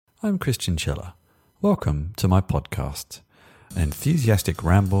I'm Christian Chiller. Welcome to my podcast, an enthusiastic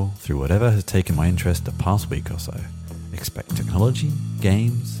ramble through whatever has taken my interest the past week or so. Expect technology,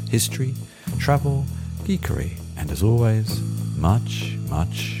 games, history, travel, geekery, and as always, much,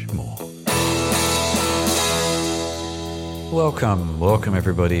 much more. Welcome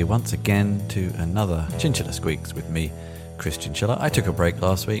everybody once again to another Chinchilla Squeaks with me, Christian Chiller. I took a break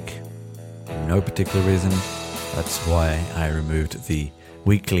last week, no particular reason. That's why I removed the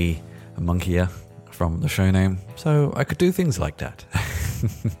weekly monkeyer from the show name, so I could do things like that.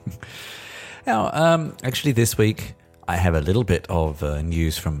 Now, actually this week I have a little bit of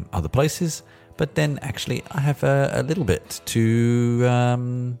news from other places, but then actually I have a little bit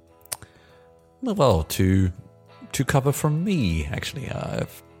to cover from me. Actually,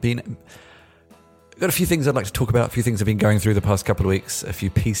 I've got a few things I'd like to talk about, a few things I've been going through the past couple of weeks, a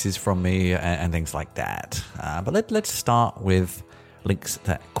few pieces from me and things like that. But let's start with links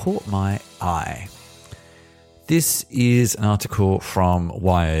that caught my eye. This is an article from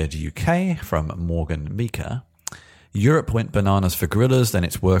Wired UK from Morgan Meeker. Europe went bananas for gorillas, then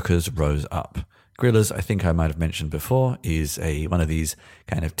its workers rose up. Gorillas, I think I might have mentioned before, is one of these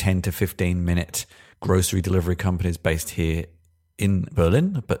kind of 10 to 15 minute grocery delivery companies based here in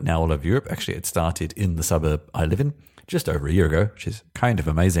Berlin, but now all over Europe. Actually, it started in the suburb I live in just over a year ago, which is kind of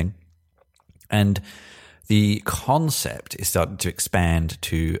amazing. And the concept is starting to expand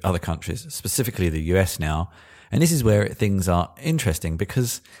to other countries, specifically the US now. And this is where things are interesting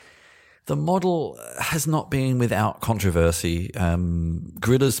because the model has not been without controversy.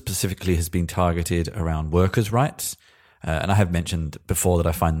 Gorillas specifically has been targeted around workers' rights. And I have mentioned before that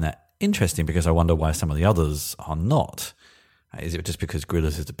I find that interesting because I wonder why some of the others are not. Is it just because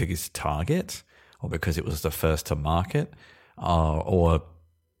Gorillas is the biggest target, or because it was the first to market, or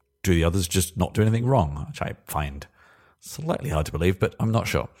do the others just not do anything wrong, which I find slightly hard to believe, but I'm not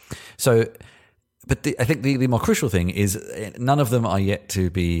sure. So, I think the more crucial thing is none of them are yet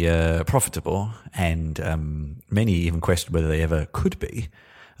to be profitable, and many even question whether they ever could be.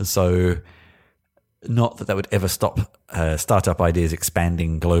 So, not that would ever stop startup ideas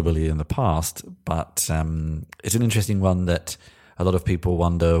expanding globally in the past, but it's an interesting one that a lot of people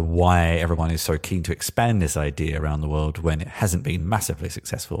wonder why everyone is so keen to expand this idea around the world when it hasn't been massively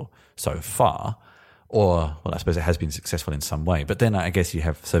successful so far. Or, well, I suppose it has been successful in some way. But then I guess you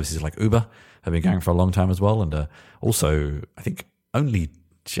have services like Uber have been going for a long time as well, and also I think only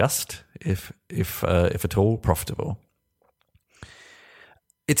just, if at all, profitable.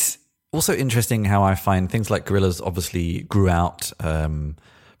 It's also interesting how I find things like Gorillas obviously grew out from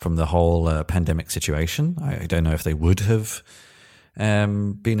the whole pandemic situation. I don't know if they would have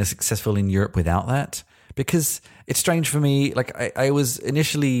been as successful in Europe without that, because it's strange for me. Like I was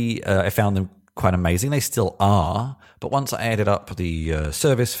initially, I found them quite amazing. They still are, but once I added up the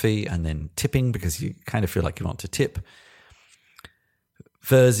service fee and then tipping, because you kind of feel like you want to tip,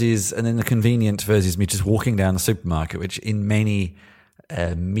 and then the convenient versus me just walking down the supermarket, which in many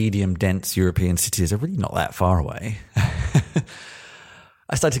medium dense European cities are really not that far away.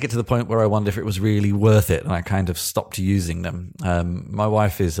 I started to get to the point where I wondered if it was really worth it, and I kind of stopped using them. My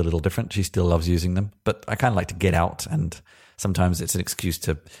wife is a little different. She still loves using them, but I kind of like to get out, and sometimes it's an excuse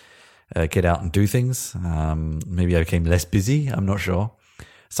to get out and do things. Maybe I became less busy. I'm not sure.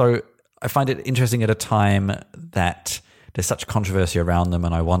 So I find it interesting at a time that there's such controversy around them,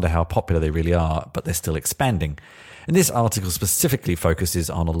 and I wonder how popular they really are, but they're still expanding. And this article specifically focuses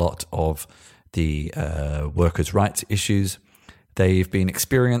on a lot of the workers' rights issues they've been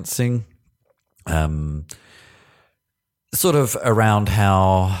experiencing, sort of around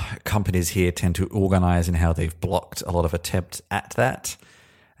how companies here tend to organize and how they've blocked a lot of attempts at that.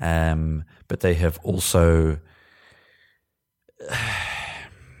 But they have also...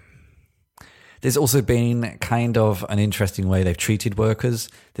 There's also been kind of an interesting way they've treated workers,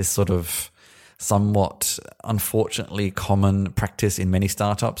 this sort of somewhat unfortunately common practice in many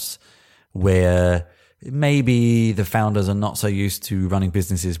startups where maybe the founders are not so used to running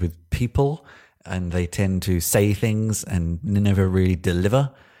businesses with people, and they tend to say things and never really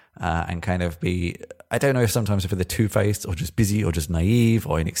deliver, and kind of be, I don't know if sometimes if they're two-faced or just busy or just naive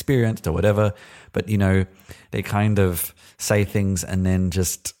or inexperienced or whatever, but they kind of say things and then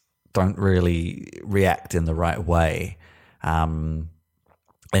just don't really react in the right way. And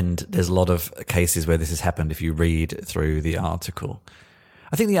there's a lot of cases where this has happened if you read through the article.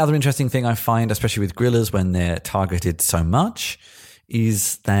 I think the other interesting thing I find, especially with Gorillas when they're targeted so much,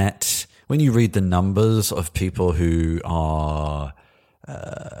 is that when you read the numbers of people who are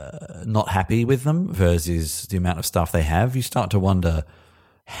not happy with them versus the amount of staff they have, you start to wonder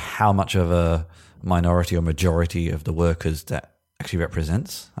how much of a minority or majority of the workers that actually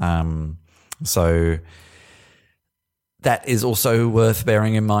represents. So that is also worth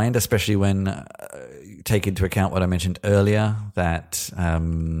bearing in mind, especially when you take into account what I mentioned earlier, that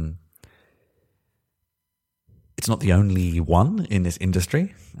it's not the only one in this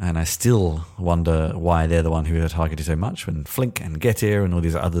industry. And I still wonder why they're the one who are targeted so much when Flink and Getir and all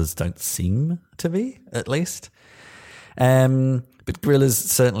these others don't seem to be, at least. But Gorillaz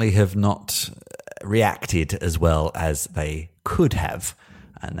certainly have not reacted as well as they could have.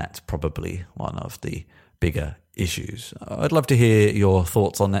 And that's probably one of the bigger issues. I'd love to hear your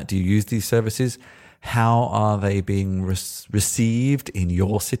thoughts on that. Do you use these services? How are they being received in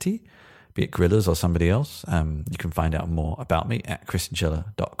your city, be it Gorillaz or somebody else? You can find out more about me at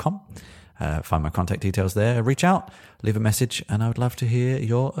christianschiller.com. Find my contact details there. Reach out, leave a message, and I would love to hear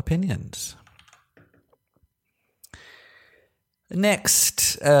your opinions.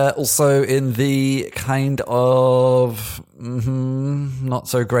 Next, also in the kind of not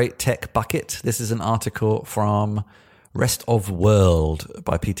so great tech bucket, this is an article from Rest of World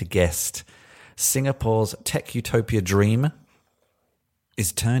by Peter Guest. Singapore's tech utopia dream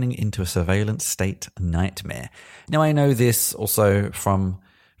is turning into a surveillance state nightmare. Now, I know this also from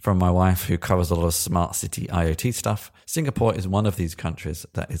my wife, who covers a lot of smart city IoT stuff. Singapore is one of these countries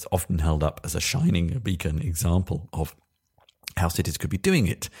that is often held up as a shining beacon example of how cities could be doing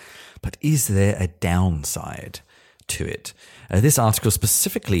it. But is there a downside to it? This article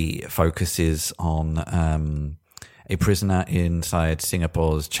specifically focuses on a prisoner inside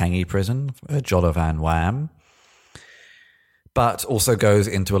Singapore's Changi prison, Jodovan Wam, but also goes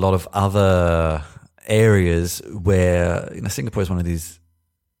into a lot of other areas where, Singapore is one of these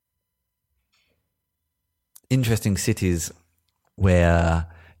interesting cities where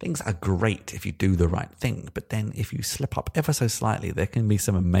things are great if you do the right thing, but then if you slip up ever so slightly, there can be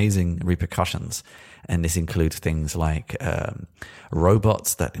some amazing repercussions. And this includes things like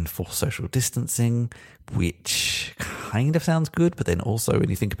robots that enforce social distancing, which kind of sounds good, but then also when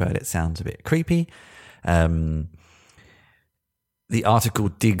you think about it, sounds a bit creepy. The article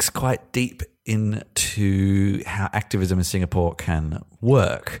digs quite deep into how activism in Singapore can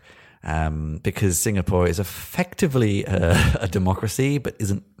work. Because Singapore is effectively a democracy, but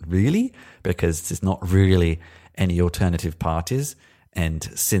isn't really, because there's not really any alternative parties. And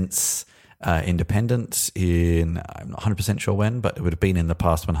since independence I'm not 100% sure when, but it would have been in the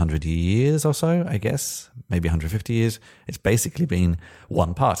past 100 years or so, I guess, maybe 150 years, it's basically been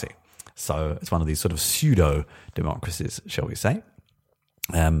one party. So it's one of these sort of pseudo-democracies, shall we say,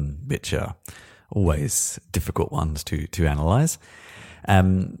 which are always difficult ones to analyse.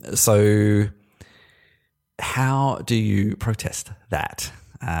 So how do you protest that?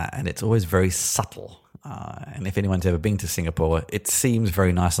 And it's always very subtle. And if anyone's ever been to Singapore, it seems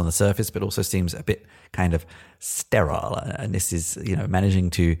very nice on the surface, but also seems a bit kind of sterile. And this is, managing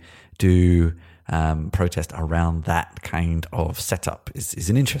to do protest around that kind of setup is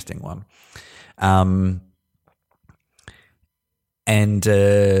an interesting one. And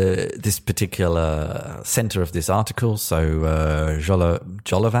this particular center of this article, so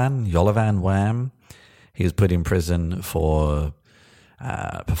Jodovan Wam, he was put in prison for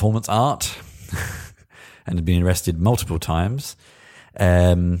performance art and had been arrested multiple times.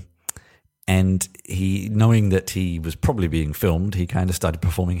 And he, knowing that he was probably being filmed, he kind of started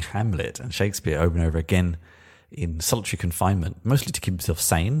performing Hamlet and Shakespeare over and over again in solitary confinement, mostly to keep himself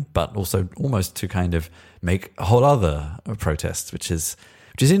sane, but also almost to kind of make a whole other protest, which is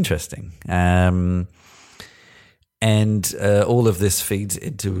interesting. And all of this feeds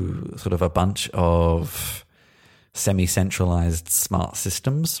into sort of a bunch of semi-centralized smart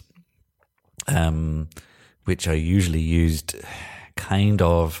systems, which are usually used kind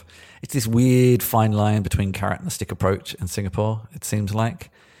of, it's this weird fine line between carrot and stick approach in Singapore, it seems like.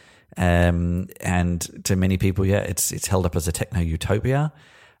 And to many people, it's held up as a techno utopia.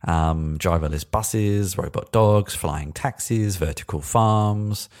 Driverless buses, robot dogs, flying taxis, vertical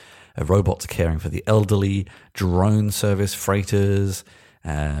farms, robots caring for the elderly, drone service freighters,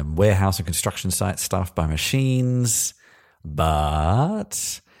 warehouse and construction sites staffed by machines.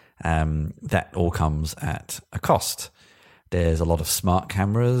 But that all comes at a cost. There's a lot of smart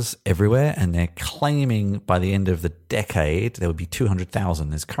cameras everywhere, and they're claiming by the end of the decade there will be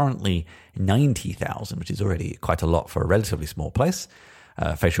 200,000. There's currently 90,000, which is already quite a lot for a relatively small place.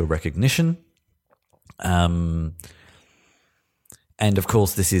 Facial recognition. And of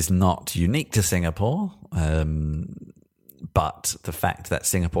course, this is not unique to Singapore, but the fact that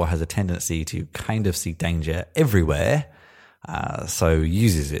Singapore has a tendency to kind of see danger everywhere, so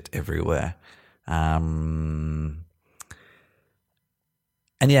uses it everywhere.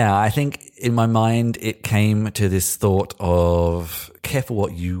 And yeah, I think in my mind, it came to this thought of careful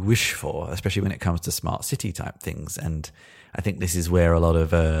what you wish for, especially when it comes to smart city type things. And I think this is where a lot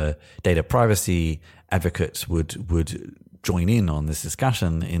of data privacy advocates would join in on this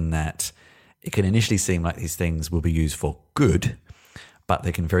discussion, in that it can initially seem like these things will be used for good, but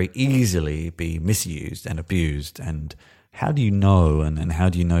they can very easily be misused and abused. And how do you know, and how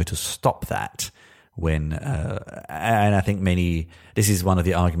do you know to stop that? When and I think this is one of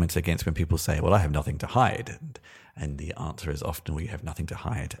the arguments against when people say, well, I have nothing to hide. And the answer is often, we have nothing to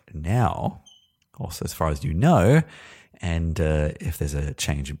hide now, also as far as you know. And if there's a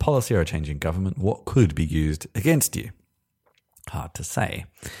change in policy or a change in government, what could be used against you? Hard to say.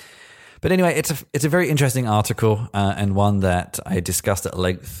 But anyway, it's a very interesting article, and one that I discussed at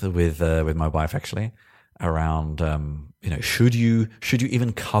length with my wife, actually, around should you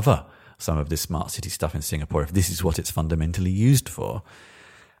even cover some of this smart city stuff in Singapore if this is what it's fundamentally used for?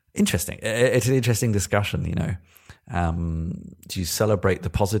 Interesting. It's an interesting discussion. Do you celebrate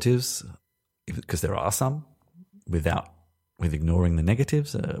the positives because there are some, with ignoring the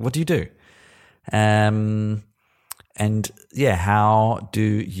negatives? What do you do? And yeah, how do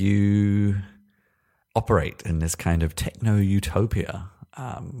you operate in this kind of techno utopia?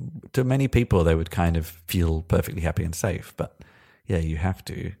 To many people, they would kind of feel perfectly happy and safe, but yeah, you have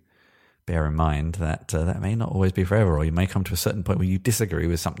to bear in mind that that may not always be forever, or you may come to a certain point where you disagree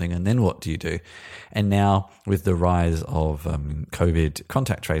with something, and then what do you do? And now with the rise of COVID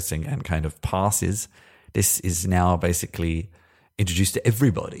contact tracing and kind of passes, this is now basically introduced to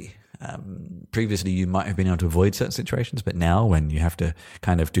everybody. Previously, you might have been able to avoid certain situations, but now when you have to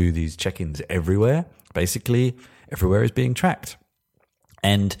kind of do these check-ins everywhere, basically everywhere is being tracked.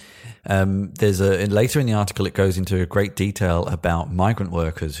 And later in the article, it goes into great detail about migrant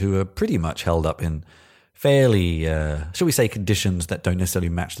workers who are pretty much held up in fairly, shall we say, conditions that don't necessarily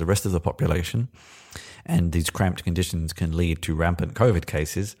match the rest of the population. And these cramped conditions can lead to rampant COVID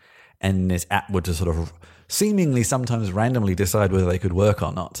cases. And this app would just sort of seemingly sometimes randomly decide whether they could work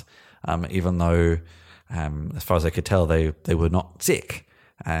or not, even though, as far as I could tell, they were not sick.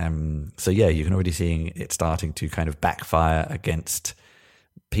 So yeah, you can already see it starting to kind of backfire against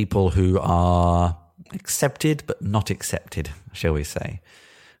people who are accepted but not accepted, shall we say.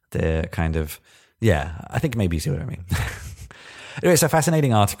 They're kind of, yeah, I think maybe you see what I mean. Anyway, it's a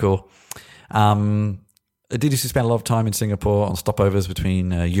fascinating article. I did used to spend a lot of time in Singapore on stopovers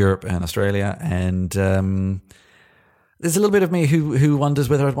between Europe and Australia, and there's a little bit of me who wonders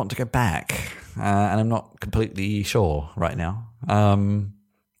whether I'd want to go back, and I'm not completely sure right now.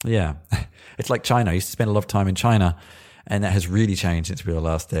 Yeah, it's like China. I used to spend a lot of time in China, and that has really changed since we were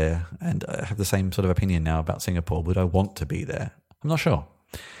last there. And I have the same sort of opinion now about Singapore. Would I want to be there? I'm not sure.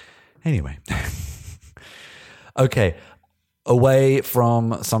 Anyway. Okay. Away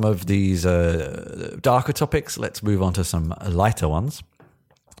from some of these darker topics, let's move on to some lighter ones.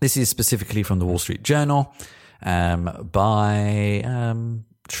 This is specifically from the Wall Street Journal by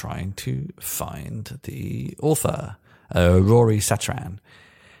trying to find the author, Rory Satran.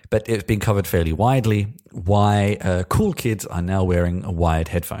 But it's been covered fairly widely why cool kids are now wearing wired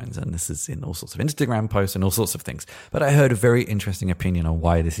headphones. And this is in all sorts of Instagram posts and all sorts of things. But I heard a very interesting opinion on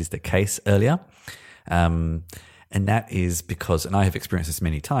why this is the case earlier. And that is because, and I have experienced this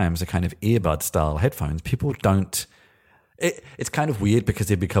many times, a kind of earbud style headphones, people don't, it's kind of weird because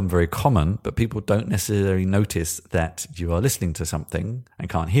they become very common, but people don't necessarily notice that you are listening to something and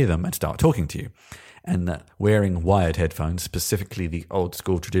can't hear them and start talking to you. And that wearing wired headphones, specifically the old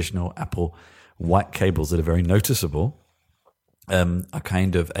school traditional Apple white cables that are very noticeable, are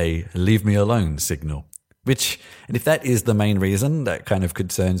kind of a leave me alone signal. Which, and if that is the main reason, that kind of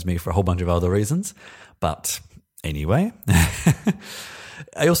concerns me for a whole bunch of other reasons. But anyway,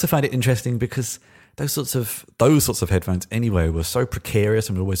 I also find it interesting because those sorts of headphones anyway were so precarious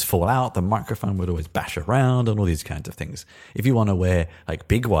and would always fall out. The microphone would always bash around and all these kinds of things. If you want to wear like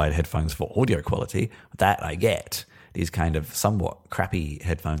big wide headphones for audio quality, that I get. These kind of somewhat crappy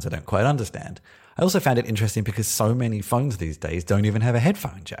headphones I don't quite understand. I also found it interesting because so many phones these days don't even have a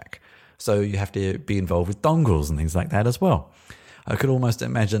headphone jack. So you have to be involved with dongles and things like that as well. I could almost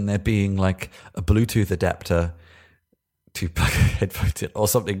imagine there being like a Bluetooth adapter to plug headphones in or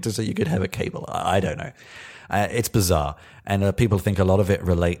something just so you could have a cable. I don't know. It's bizarre. And people think a lot of it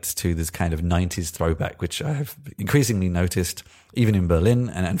relates to this kind of 90s throwback, which I have increasingly noticed even in Berlin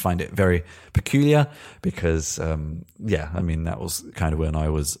and find it very peculiar because, that was kind of when I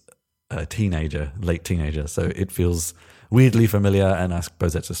was a teenager, late teenager. So it feels weirdly familiar, and I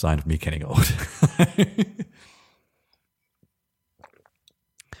suppose that's a sign of me getting old.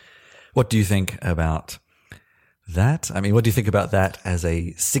 What do you think about that. I mean, what do you think about that as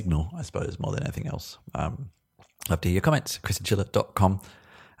a signal, I suppose, more than anything else? Love to hear your comments, chrisandchiller.com.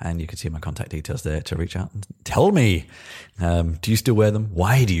 And you can see my contact details there to reach out and tell me, do you still wear them?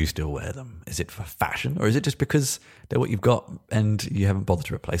 Why do you still wear them? Is it for fashion, or is it just because they're what you've got and you haven't bothered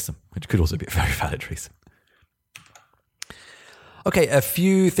to replace them, which could also be a very valid reason. Okay, a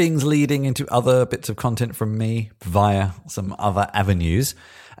few things leading into other bits of content from me via some other avenues.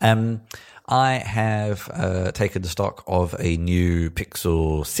 I have taken stock of a new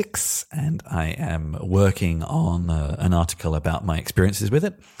Pixel 6, and I am working on an article about my experiences with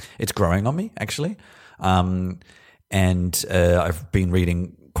it. It's growing on me, actually. And I've been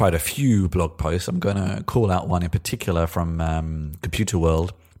reading quite a few blog posts. I'm going to call out one in particular from Computer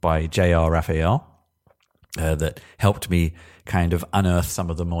World by J.R. Raphael that helped me kind of unearth some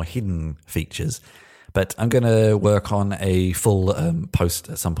of the more hidden features. But I'm going to work on a full post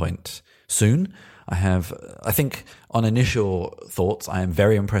at some point soon. I think on initial thoughts, I am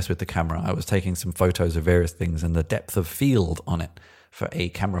very impressed with the camera. I was taking some photos of various things, and the depth of field on it for a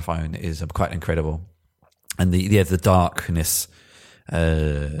camera phone is quite incredible. And the darkness,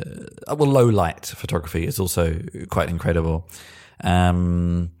 low light photography is also quite incredible.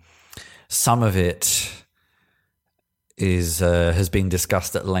 Some of it has been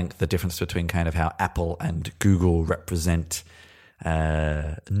discussed at length, the difference between kind of how Apple and Google represent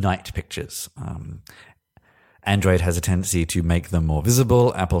night pictures. Android has a tendency to make them more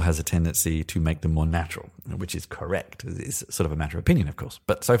visible. Apple has a tendency to make them more natural, which is correct. It's sort of a matter of opinion, of course.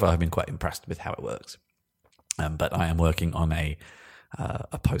 But so far, I've been quite impressed with how it works. But I am working on a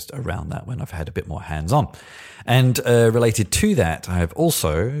post around that when I've had a bit more hands-on. And related to that, I have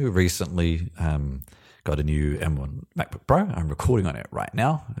also recently got a new M1 MacBook Pro. I'm recording on it right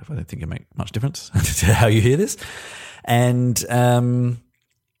now. I don't think it makes much difference to how you hear this. And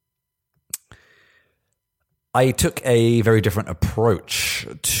I took a very different approach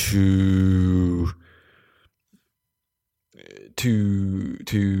to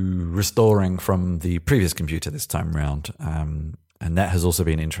restoring from the previous computer this time around. And that has also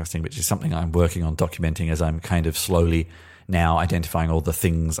been interesting, which is something I'm working on documenting as I'm kind of slowly now identifying all the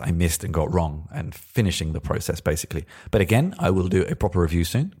things I missed and got wrong and finishing the process, basically. But again, I will do a proper review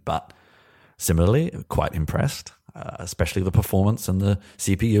soon. But similarly, quite impressed, especially the performance and the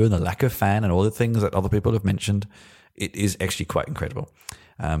CPU and the lack of fan and all the things that other people have mentioned. It is actually quite incredible.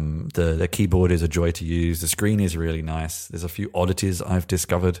 The keyboard is a joy to use. The screen is really nice. There's a few oddities I've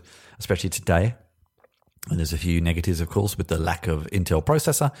discovered, especially today. And there's a few negatives, of course, with the lack of Intel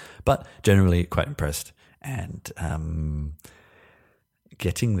processor, but generally quite impressed. And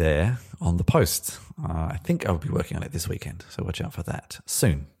getting there on the post. I think I'll be working on it this weekend, so watch out for that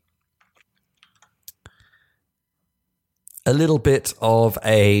soon. A little bit of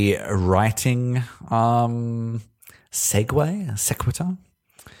a writing sequitur.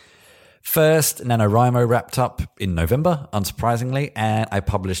 First, NaNoWriMo wrapped up in November, unsurprisingly, and I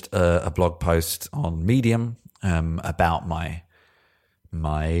published a blog post on Medium about my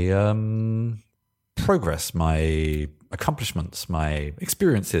progress, my accomplishments, my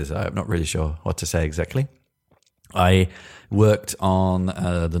experiences. I'm not really sure what to say exactly. I worked on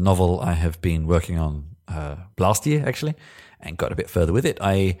the novel I have been working on last year, actually, and got a bit further with it.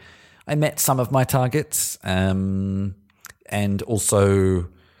 I met some of my targets, and also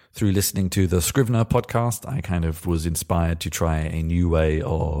through listening to the Scrivener podcast, I kind of was inspired to try a new way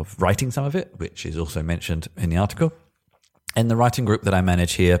of writing some of it, which is also mentioned in the article. And the writing group that I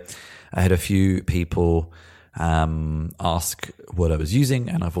manage here, I had a few people ask what I was using,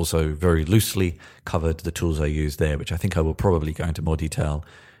 and I've also very loosely covered the tools I use there, which I think I will probably go into more detail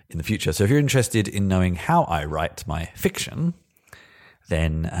in the future. So if you're interested in knowing how I write my fiction,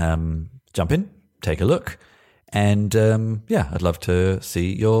 then jump in, take a look. And I'd love to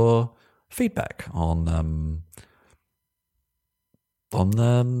see your feedback on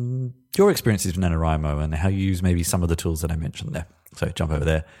your experiences with NaNoWriMo and how you use maybe some of the tools that I mentioned there. So jump over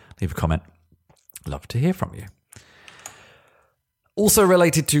there, leave a comment. Love to hear from you. Also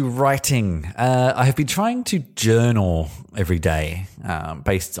related to writing, I have been trying to journal every day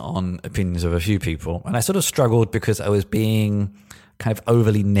based on opinions of a few people. And I sort of struggled because I was being kind of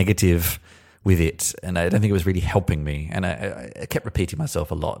overly negative with it, and I don't think it was really helping me. And I kept repeating myself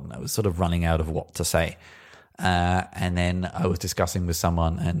a lot, and I was sort of running out of what to say. And then I was discussing with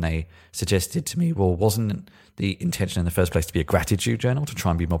someone, and they suggested to me, well, wasn't the intention in the first place to be a gratitude journal, to try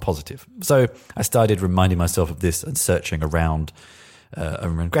and be more positive? So I started reminding myself of this and searching around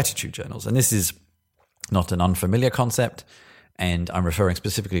gratitude journals. And this is not an unfamiliar concept, and I'm referring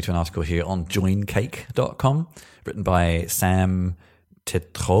specifically to an article here on joincake.com, written by Sam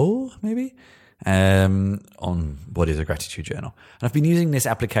Tétrault, maybe? on what is a gratitude journal. And I've been using this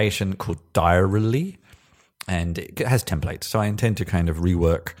application called Diarily, and it has templates. So I intend to kind of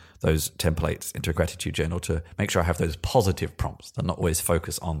rework those templates into a gratitude journal to make sure I have those positive prompts and not always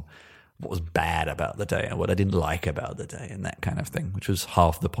focus on what was bad about the day and what I didn't like about the day and that kind of thing, which was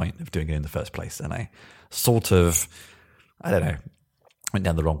half the point of doing it in the first place. And I sort of, I don't know, went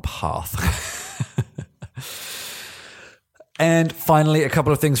down the wrong path. And finally, a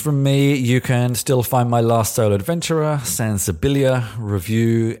couple of things from me. You can still find my last solo adventurer, Sansibilia,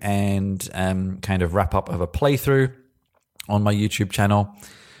 review and kind of wrap up of a playthrough on my YouTube channel.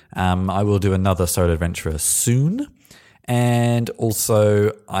 I will do another solo adventurer soon. And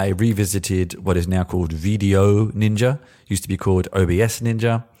also, I revisited what is now called Video Ninja. Used to be called OBS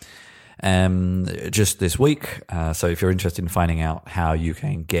Ninja. Just this week. So if you're interested in finding out how you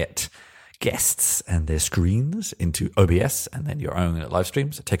can get guests and their screens into OBS and then your own live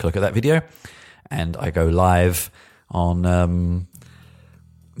streams, take a look at that video. And I go live on,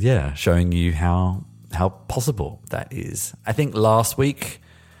 showing you how possible that is. I think last week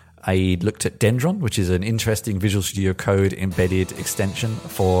I looked at Dendron, which is an interesting Visual Studio Code embedded extension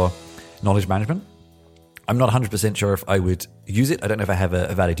for knowledge management. I'm not 100% sure if I would use it. I don't know if I have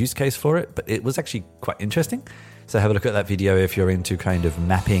a valid use case for it, but it was actually quite interesting. So have a look at that video if you're into kind of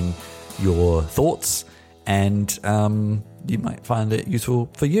mapping your thoughts, and you might find it useful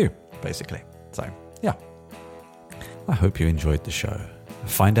for you, basically. So, yeah. I hope you enjoyed the show.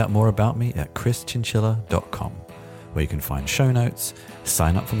 Find out more about me at chrischinchilla.com, where you can find show notes,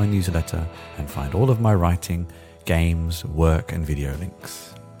 sign up for my newsletter, and find all of my writing, games, work, and video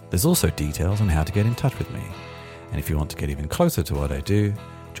links. There's also details on how to get in touch with me. And if you want to get even closer to what I do,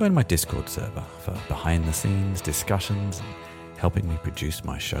 join my Discord server for behind-the-scenes discussions and helping me produce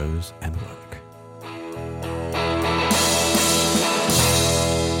my shows and work.